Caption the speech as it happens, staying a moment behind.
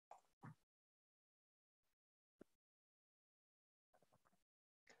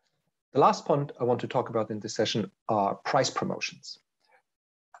The last point I want to talk about in this session are price promotions.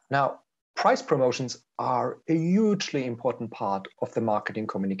 Now, price promotions are a hugely important part of the marketing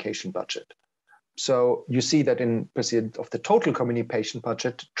communication budget. So you see that in percent of the total communication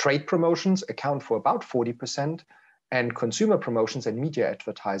budget, trade promotions account for about 40%, and consumer promotions and media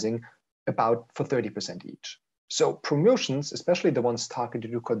advertising about for 30% each. So promotions, especially the ones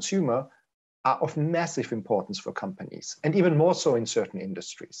targeted to consumer, are of massive importance for companies, and even more so in certain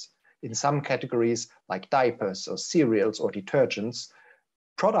industries. In some categories like diapers or cereals or detergents,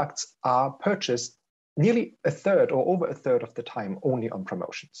 products are purchased nearly a third or over a third of the time only on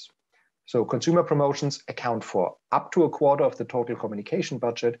promotions. So consumer promotions account for up to a quarter of the total communication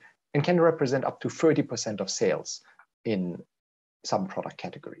budget and can represent up to 30% of sales in some product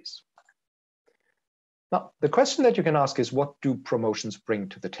categories. Now, the question that you can ask is, what do promotions bring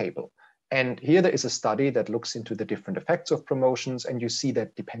to the table? And here there is a study that looks into the different effects of promotions, and you see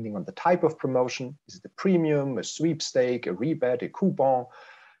that depending on the type of promotion, is it a premium, a sweepstake, a rebate, a coupon,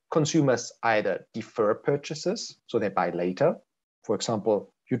 consumers either defer purchases, so they buy later. For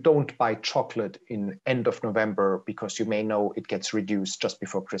example, you don't buy chocolate in end of November because you may know it gets reduced just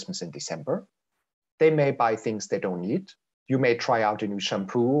before Christmas in December. They may buy things they don't need. You may try out a new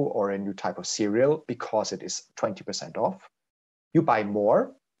shampoo or a new type of cereal because it is 20% off. You buy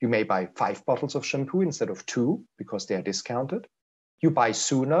more. You may buy 5 bottles of shampoo instead of 2 because they are discounted. You buy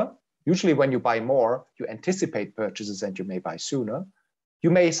sooner. Usually when you buy more, you anticipate purchases and you may buy sooner. You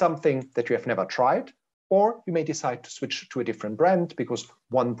may something that you have never tried, or you may decide to switch to a different brand because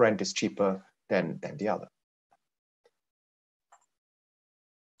one brand is cheaper than the other.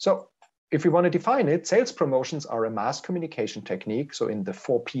 So if we want to define it, sales promotions are a mass communication technique. So in the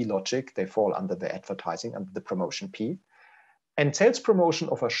 4P logic, they fall under the advertising, under the promotion P. And sales promotion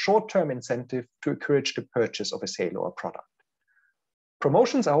offers short-term incentive to encourage the purchase of a sale or a product.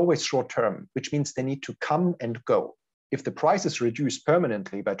 Promotions are always short-term, which means they need to come and go. If the price is reduced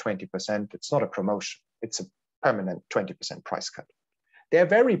permanently by 20%, it's not a promotion. It's a permanent 20% price cut. They are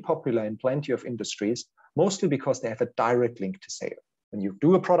very popular in plenty of industries, mostly because they have a direct link to sale. When you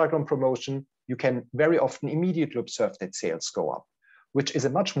do a product on promotion, you can very often immediately observe that sales go up, which is a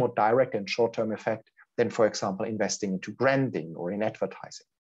much more direct and short-term effect than, for example, investing into branding or in advertising.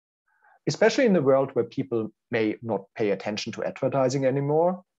 Especially in the world where people may not pay attention to advertising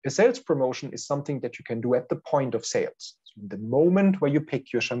anymore, a sales promotion is something that you can do at the point of sales. So in the moment where you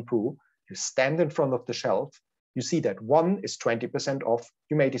pick your shampoo, you stand in front of the shelf, you see that one is 20% off,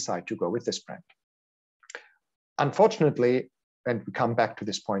 you may decide to go with this brand. Unfortunately, and we come back to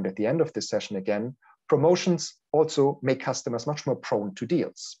this point at the end of this session again, promotions also make customers much more prone to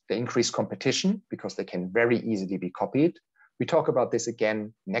deals. They increase competition because they can very easily be copied. We talk about this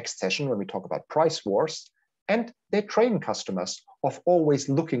again next session when we talk about price wars. And they train customers of always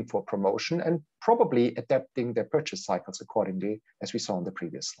looking for promotion and probably adapting their purchase cycles accordingly, as we saw in the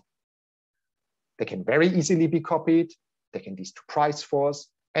previous slide. They can very easily be copied. They can lead to price wars.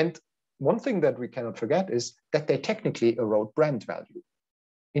 And one thing that we cannot forget is that they technically erode brand value.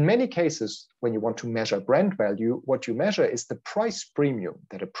 In many cases, when you want to measure brand value, what you measure is the price premium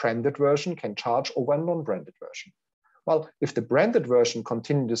that a branded version can charge over a non-branded version. Well, if the branded version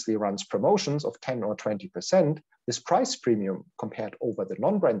continuously runs promotions of 10 or 20%, this price premium compared over the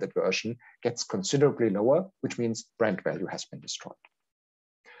non-branded version gets considerably lower, which means brand value has been destroyed.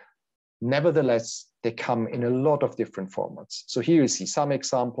 Nevertheless, they come in a lot of different formats. So here you see some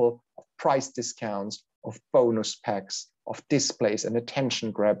example of price discounts, of bonus packs, of displays and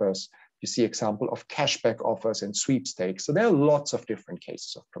attention grabbers. You see example of cashback offers and sweepstakes. So there are lots of different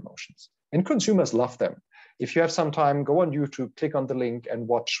cases of promotions, and consumers love them. If you have some time, go on YouTube, click on the link and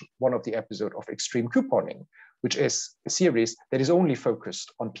watch one of the episodes of Extreme Couponing, which is a series that is only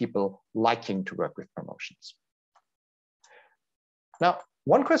focused on people liking to work with promotions. Now,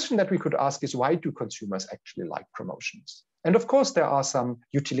 one question that we could ask is, why do consumers actually like promotions? And of course, there are some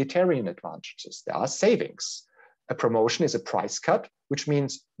utilitarian advantages. There are savings. A promotion is a price cut, which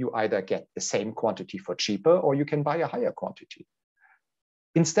means you either get the same quantity for cheaper or you can buy a higher quantity.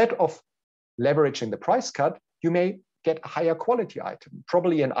 Instead of leveraging the price cut, you may get a higher quality item.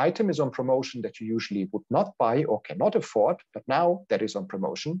 Probably an item is on promotion that you usually would not buy or cannot afford, but now that is on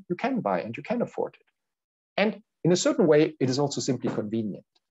promotion, you can buy and you can afford it. And in a certain way, it is also simply convenient.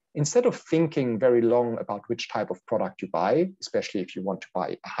 Instead of thinking very long about which type of product you buy, especially if you want to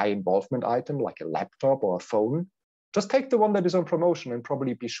buy a high involvement item like a laptop or a phone, just take the one that is on promotion and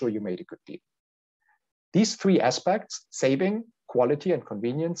probably be sure you made a good deal. These three aspects, saving, quality, and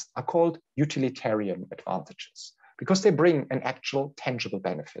convenience, are called utilitarian advantages because they bring an actual tangible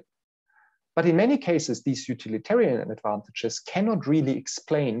benefit. But in many cases, these utilitarian advantages cannot really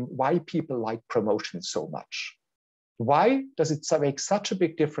explain why people like promotions so much. Why does it make such a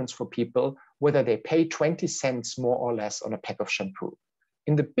big difference for people whether they pay 20 cents more or less on a pack of shampoo?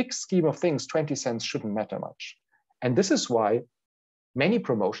 In the big scheme of things, 20 cents shouldn't matter much. And this is why many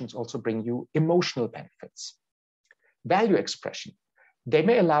promotions also bring you emotional benefits. Value expression. They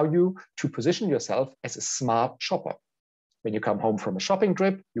may allow you to position yourself as a smart shopper. When you come home from a shopping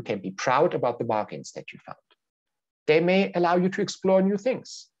trip, you can be proud about the bargains that you found. They may allow you to explore new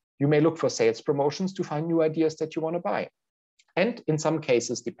things. You may look for sales promotions to find new ideas that you want to buy. And in some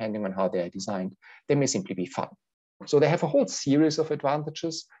cases, depending on how they are designed, they may simply be fun. So they have a whole series of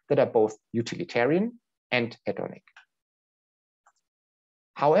advantages that are both utilitarian and hedonic.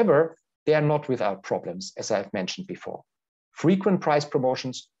 However, they are not without problems, as I've mentioned before. Frequent price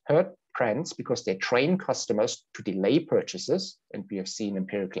promotions hurt brands because they train customers to delay purchases, and we have seen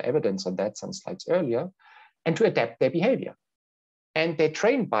empirical evidence on that some slides earlier, and to adapt their behavior. And they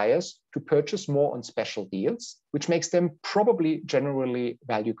train buyers to purchase more on special deals, which makes them probably generally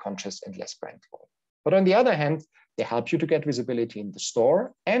value conscious and less brand loyal. But on the other hand, they help you to get visibility in the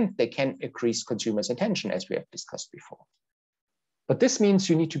store, and they can increase consumers' attention, as we have discussed before. But this means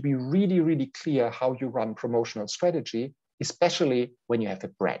you need to be really, really clear how you run promotional strategy, especially when you have a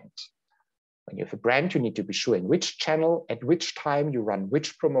brand. When you have a brand, you need to be sure in which channel, at which time you run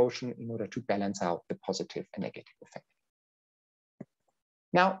which promotion in order to balance out the positive and negative effect.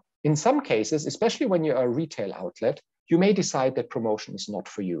 Now, in some cases, especially when you're a retail outlet, you may decide that promotion is not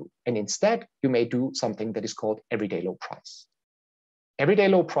for you. And instead, you may do something that is called everyday low price. Everyday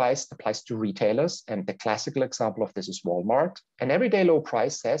low price applies to retailers, and the classical example of this is Walmart. And everyday low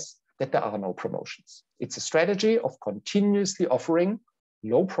price says that there are no promotions. It's a strategy of continuously offering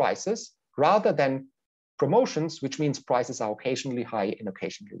low prices rather than promotions, which means prices are occasionally high and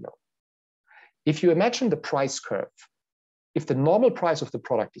occasionally low. If you imagine the price curve, if the normal price of the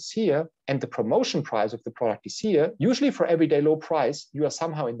product is here and the promotion price of the product is here, usually for everyday low price, you are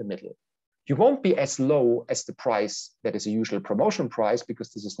somehow in the middle. You won't be as low as the price that is a usual promotion price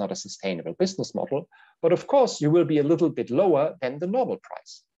because this is not a sustainable business model. But of course, you will be a little bit lower than the normal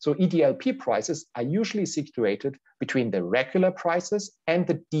price. So EDLP prices are usually situated between the regular prices and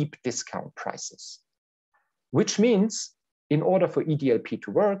the deep discount prices, which means in order for EDLP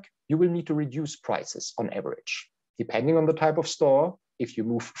to work, you will need to reduce prices on average. Depending on the type of store, if you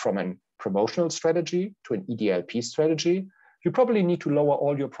move from a promotional strategy to an EDLP strategy, you probably need to lower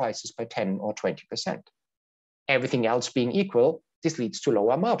all your prices by 10 or 20%. Everything else being equal, this leads to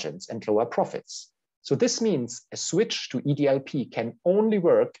lower margins and lower profits. So this means a switch to EDLP can only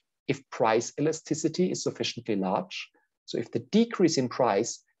work if price elasticity is sufficiently large. So if the decrease in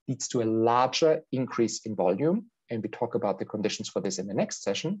price leads to a larger increase in volume, and we talk about the conditions for this in the next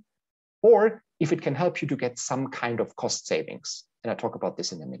session, or if it can help you to get some kind of cost savings. And I'll talk about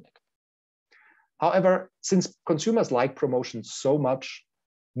this in a minute. However, since consumers like promotions so much,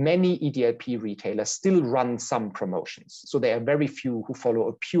 many EDLP retailers still run some promotions. So there are very few who follow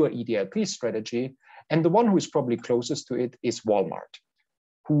a pure EDLP strategy. And the one who is probably closest to it is Walmart,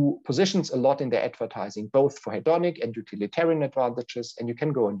 who positions a lot in their advertising, both for hedonic and utilitarian advantages. And you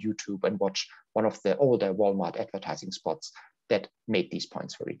can go on YouTube and watch one of the older Walmart advertising spots that made these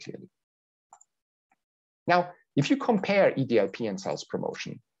points very clearly. Now, if you compare EDLP and sales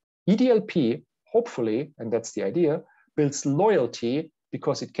promotion, EDLP, hopefully, and that's the idea, builds loyalty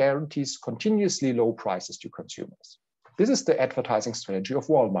because it guarantees continuously low prices to consumers. This is the advertising strategy of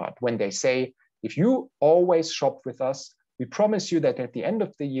Walmart when they say, if you always shop with us, we promise you that at the end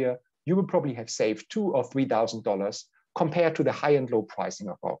of the year, you will probably have saved $2,000 or $3,000 compared to the high and low pricing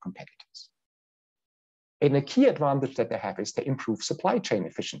of our competitors. And a key advantage that they have is they improve supply chain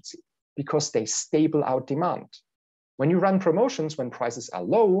efficiency because they stable out demand. When you run promotions, when prices are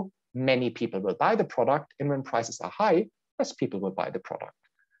low, many people will buy the product, and when prices are high, less people will buy the product.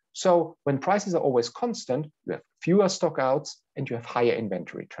 So when prices are always constant, you have fewer stockouts and you have higher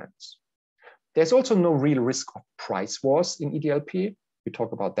inventory turns. There's also no real risk of price wars in EDLP. We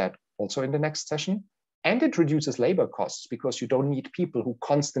talk about that also in the next session. And it reduces labor costs because you don't need people who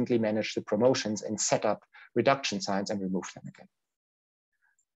constantly manage the promotions and set up reduction signs and remove them again.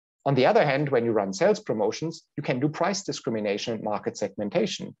 On the other hand, when you run sales promotions, you can do price discrimination and market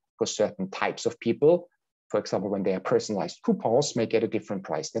segmentation because certain types of people, for example, when they are personalized coupons, may get a different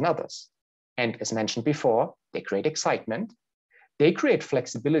price than others. And as mentioned before, they create excitement. They create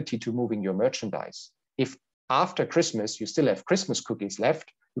flexibility to moving your merchandise. If after Christmas, you still have Christmas cookies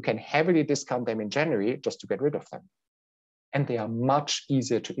left, you can heavily discount them in January just to get rid of them. And they are much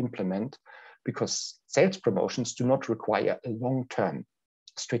easier to implement because sales promotions do not require a long-term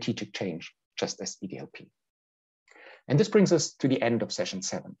strategic change. just as EDLP. And this brings us to the end of session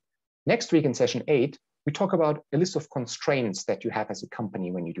 7. Next week in session 8, we talk about a list of constraints that you have as a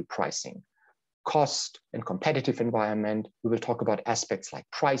company when you do pricing. Cost and competitive environment. We will talk about aspects like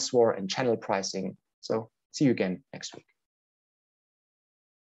price war and channel pricing. So see you again next week.